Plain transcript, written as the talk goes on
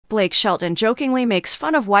Blake Shelton jokingly makes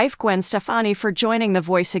fun of wife Gwen Stefani for joining The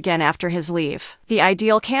Voice again after his leave. The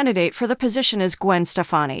ideal candidate for the position is Gwen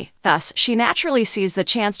Stefani. Thus, she naturally sees the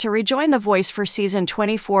chance to rejoin The Voice for season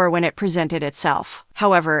 24 when it presented itself.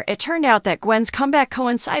 However, it turned out that Gwen's comeback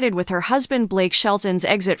coincided with her husband Blake Shelton's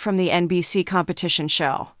exit from the NBC competition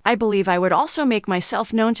show. I believe I would also make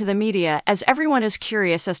myself known to the media, as everyone is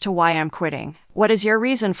curious as to why I'm quitting. What is your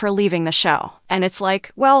reason for leaving the show? And it's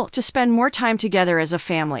like, well, to spend more time together as a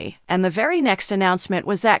family. And the very next announcement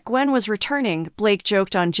was that Gwen was returning, Blake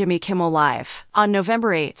joked on Jimmy Kimmel Live on November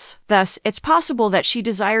 8th. Thus, it's possible that she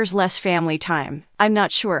desires less family time. I'm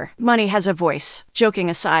not sure. Money has a voice. Joking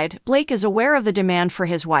aside, Blake is aware of the demand for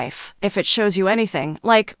his wife. If it shows you anything,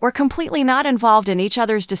 like, we're completely not involved in each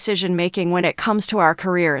other's decision-making when it comes to our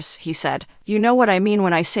careers, he said. You know what I mean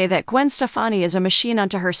when I say that Gwen Stefani is a machine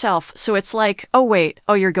unto herself, so it's like, oh wait,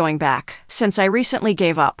 oh you're going back. Since I recently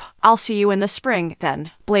gave up. I'll see you in the spring,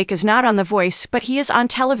 then. Blake is not on The Voice, but he is on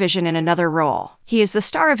television in another role. He is the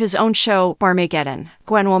star of his own show, Barmageddon.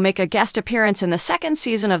 Gwen will make a guest appearance in the second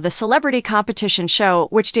season of the celebrity competition show,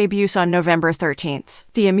 which debuts on November 13th.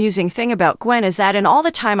 The amusing thing about Gwen is that in all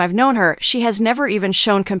the time I've known her, she has never even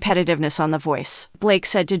shown competitiveness on The Voice. Blake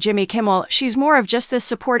said to Jimmy Kimmel, she's more of just this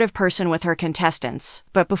supportive person with her contestants.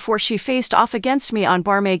 But before she faced off against me on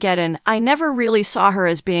Barmageddon, I never really saw her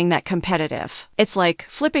as being that competitive. It's like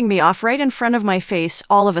flipping me off right in front of my face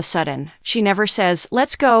all of a sudden. She never says,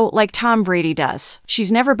 let's go, like Tom Brady does.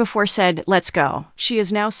 She's never before said, let's go. She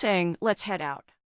is now saying, let's head out.